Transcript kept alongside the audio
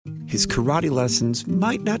his karate lessons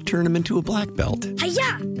might not turn him into a black belt.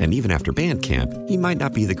 Hi-ya! And even after band camp, he might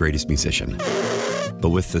not be the greatest musician.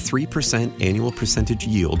 But with the 3% annual percentage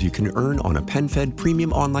yield you can earn on a PenFed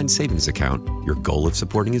premium online savings account, your goal of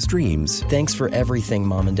supporting his dreams... Thanks for everything,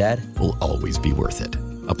 Mom and Dad. ...will always be worth it.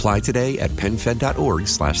 Apply today at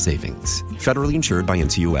PenFed.org/savings. Federally insured by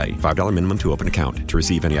NCUA. $5 minimum to open account. To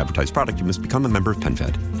receive any advertised product, you must become a member of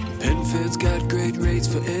PenFed. PenFed's got great rates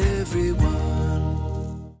for everyone.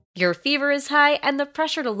 Your fever is high and the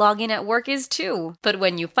pressure to log in at work is too. But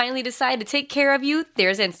when you finally decide to take care of you,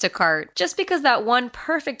 there's Instacart. Just because that one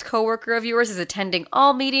perfect coworker of yours is attending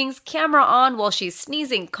all meetings, camera on while she's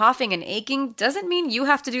sneezing, coughing, and aching, doesn't mean you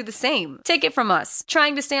have to do the same. Take it from us.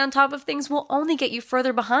 Trying to stay on top of things will only get you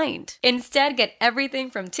further behind. Instead, get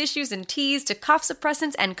everything from tissues and teas to cough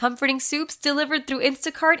suppressants and comforting soups delivered through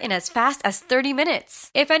Instacart in as fast as 30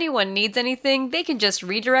 minutes. If anyone needs anything, they can just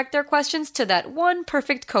redirect their questions to that one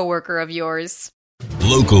perfect coworker of yours.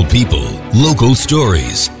 Local people, local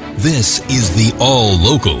stories. This is the All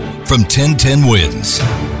Local from 1010 Wins.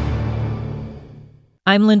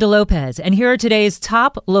 I'm Linda Lopez, and here are today's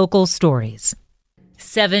top local stories.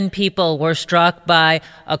 7 people were struck by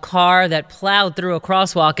a car that plowed through a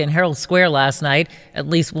crosswalk in Herald Square last night. At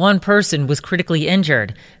least one person was critically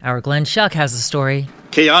injured. Our Glenn Schuck has the story.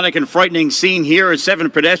 Chaotic and frightening scene here as 7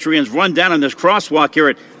 pedestrians run down on this crosswalk here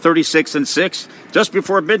at 36 and 6 just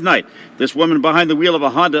before midnight. This woman behind the wheel of a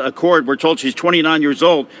Honda Accord, we're told she's 29 years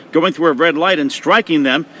old, going through a red light and striking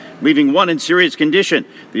them, leaving one in serious condition.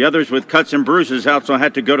 The others with cuts and bruises also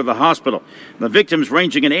had to go to the hospital. The victims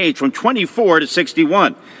ranging in age from 24 to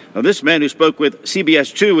 61. Now, this man who spoke with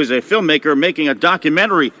CBS 2 is a filmmaker making a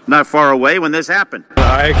documentary not far away when this happened.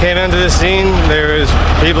 I came into the scene. There was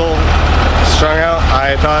people strung out.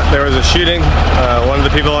 I thought there was a shooting. One of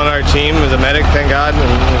the people on our team was a medic, thank God,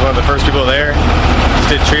 and was one of the first people there. Just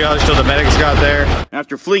did triage till the medics got there.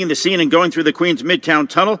 After fleeing the scene and going through the Queens Midtown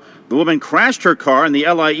Tunnel, the woman crashed her car in the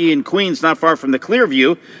LIE in Queens, not far from the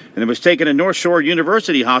Clearview, and it was taken to North Shore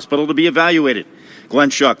University Hospital to be evaluated. Glenn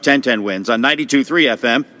Schuck, 1010 Wins on 92.3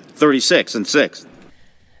 FM, 36 and 6.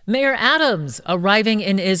 Mayor Adams arriving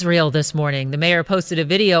in Israel this morning. The mayor posted a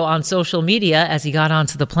video on social media as he got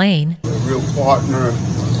onto the plane. A real partner,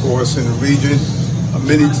 of course, in the region.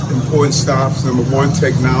 Many important stops. Number one,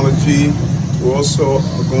 technology. We also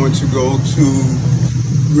are going to go to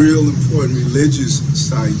real important religious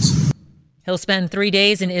sites. He'll spend 3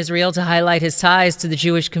 days in Israel to highlight his ties to the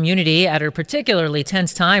Jewish community at a particularly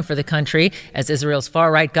tense time for the country, as Israel's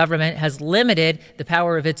far-right government has limited the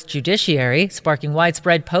power of its judiciary, sparking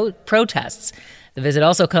widespread protests. The visit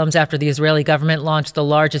also comes after the Israeli government launched the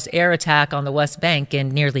largest air attack on the West Bank in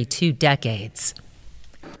nearly 2 decades.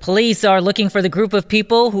 Police are looking for the group of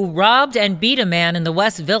people who robbed and beat a man in the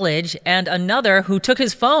West Village and another who took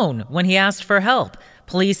his phone when he asked for help.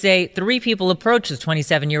 Police say 3 people approached the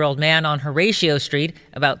 27-year-old man on Horatio Street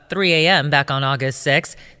about 3 a.m. back on August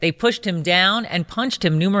 6th. They pushed him down and punched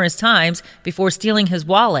him numerous times before stealing his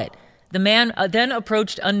wallet. The man then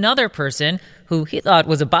approached another person who he thought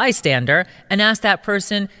was a bystander and asked that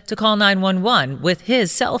person to call 911 with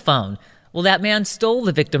his cell phone. Well, that man stole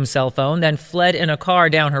the victim's cell phone, then fled in a car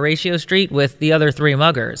down Horatio Street with the other 3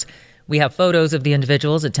 muggers. We have photos of the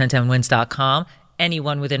individuals at 1010wins.com.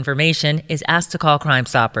 Anyone with information is asked to call Crime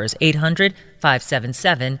Stoppers,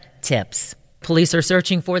 800-577-TIPS. Police are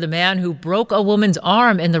searching for the man who broke a woman's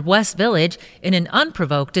arm in the West Village in an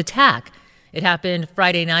unprovoked attack. It happened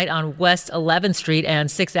Friday night on West 11th Street and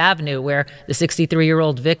 6th Avenue, where the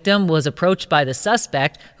 63-year-old victim was approached by the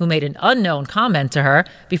suspect, who made an unknown comment to her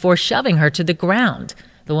before shoving her to the ground.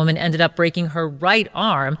 The woman ended up breaking her right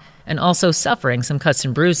arm and also suffering some cuts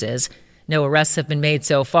and bruises. No arrests have been made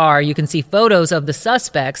so far. You can see photos of the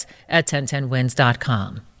suspects at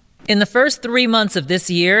 1010wins.com. In the first 3 months of this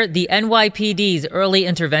year, the NYPD's early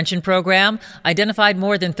intervention program identified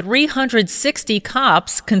more than 360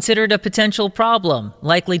 cops considered a potential problem,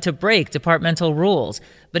 likely to break departmental rules.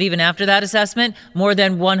 But even after that assessment, more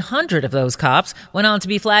than 100 of those cops went on to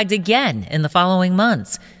be flagged again in the following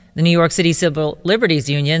months. The New York City Civil Liberties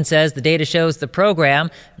Union says the data shows the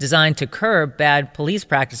program, designed to curb bad police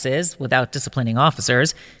practices without disciplining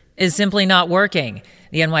officers, is simply not working.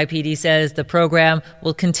 The NYPD says the program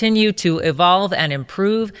will continue to evolve and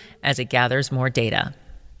improve as it gathers more data.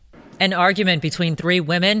 An argument between 3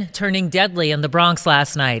 women turning deadly in the Bronx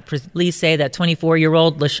last night. Police say that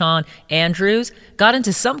 24-year-old LaShawn Andrews got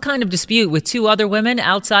into some kind of dispute with 2 other women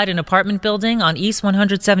outside an apartment building on East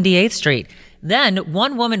 178th Street. Then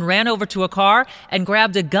one woman ran over to a car and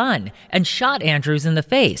grabbed a gun and shot Andrews in the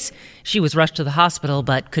face. She was rushed to the hospital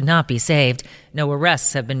but could not be saved. No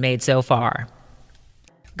arrests have been made so far.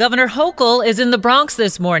 Governor Hochul is in the Bronx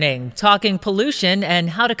this morning, talking pollution and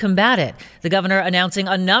how to combat it. The governor announcing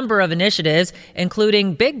a number of initiatives,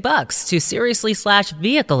 including big bucks to seriously slash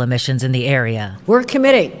vehicle emissions in the area. We're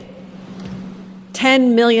committing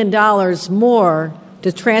 $10 million more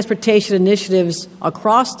to transportation initiatives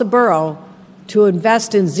across the borough to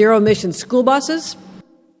invest in zero-emission school buses.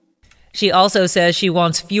 She also says she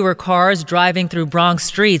wants fewer cars driving through Bronx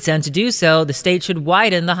streets, and to do so, the state should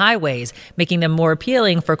widen the highways, making them more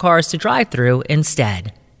appealing for cars to drive through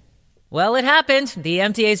instead. Well, it happened. The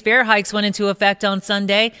MTA's fare hikes went into effect on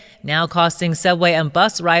Sunday, now costing subway and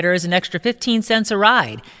bus riders an extra 15 cents a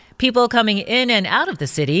ride. People coming in and out of the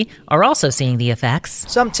city are also seeing the effects.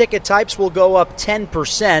 Some ticket types will go up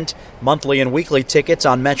 10%. Monthly and weekly tickets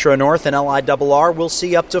on Metro North and LIRR will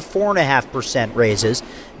see up to 4.5% raises.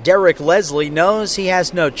 Derek Leslie knows he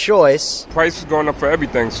has no choice. Price is going up for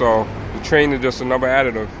everything, so the train is just another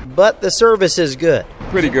additive. But the service is good.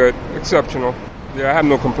 Pretty good. Exceptional. Yeah, I have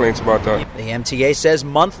no complaints about that. The MTA says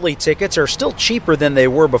monthly tickets are still cheaper than they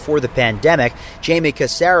were before the pandemic. Jamie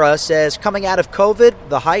Casera says coming out of COVID,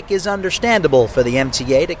 the hike is understandable for the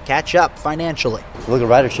MTA to catch up financially. Look at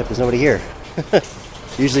ridership, there's nobody here.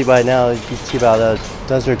 Usually by now you see about a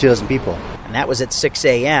dozen or 2 dozen people. And that was at 6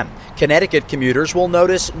 a.m. Connecticut commuters will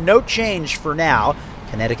notice no change for now.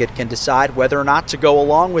 Connecticut can decide whether or not to go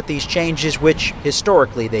along with these changes, which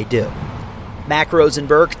historically they do. Mac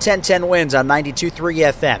Rosenberg, 1010 Wins on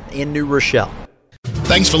 92.3 FM in New Rochelle.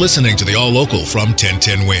 Thanks for listening to the All Local from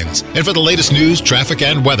 1010 Wins. And for the latest news, traffic,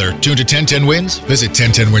 and weather, tune to 1010 Wins, visit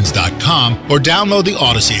 1010wins.com, or download the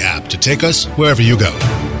Odyssey app to take us wherever you go.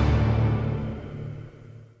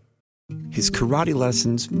 His karate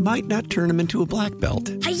lessons might not turn him into a black belt.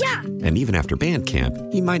 Hi-ya! And even after band camp,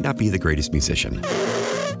 he might not be the greatest musician.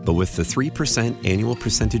 But with the 3% annual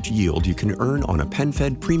percentage yield you can earn on a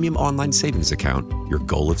PenFed premium online savings account, your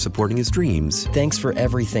goal of supporting his dreams... Thanks for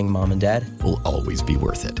everything, Mom and Dad. ...will always be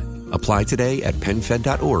worth it. Apply today at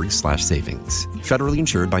PenFed.org/savings. Federally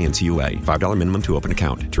insured by NCUA. $5 minimum to open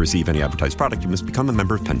account. To receive any advertised product, you must become a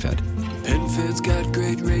member of PenFed. PenFed's got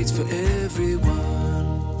great rates for everyone.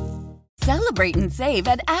 Celebrate and save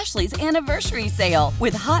at Ashley's Anniversary Sale.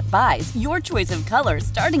 With Hot Buys, your choice of colors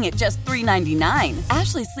starting at just $3.99.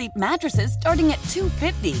 Ashley Sleep mattresses starting at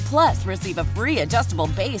 $2.50. Plus, receive a free adjustable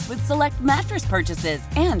base with select mattress purchases.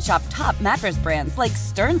 And shop top mattress brands like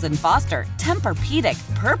Stearns & Foster,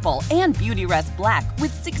 Tempur-Pedic, Purple, and Beautyrest Black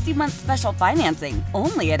with 60-month special financing.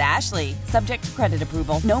 Only at Ashley. Subject to credit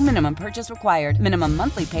approval. No minimum purchase required. Minimum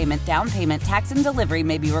monthly payment, down payment, tax, and delivery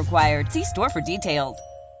may be required. See store for details.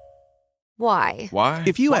 Why?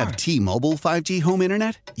 If you have T-Mobile 5G home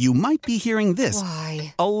internet, you might be hearing this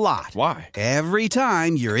a lot. Why? Every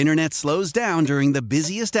time your internet slows down during the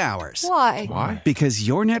busiest hours. Why? Because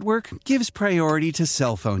your network gives priority to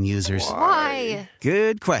cell phone users. Why?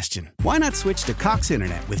 Good question. Why not switch to Cox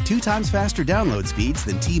Internet with 2 times faster download speeds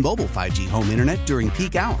than T-Mobile 5G home internet during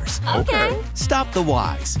peak hours? Okay. Stop the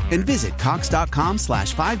whys and visit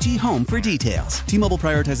cox.com/5G home for details. T-Mobile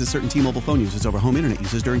prioritizes certain T-Mobile phone users over home internet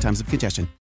users during times of congestion.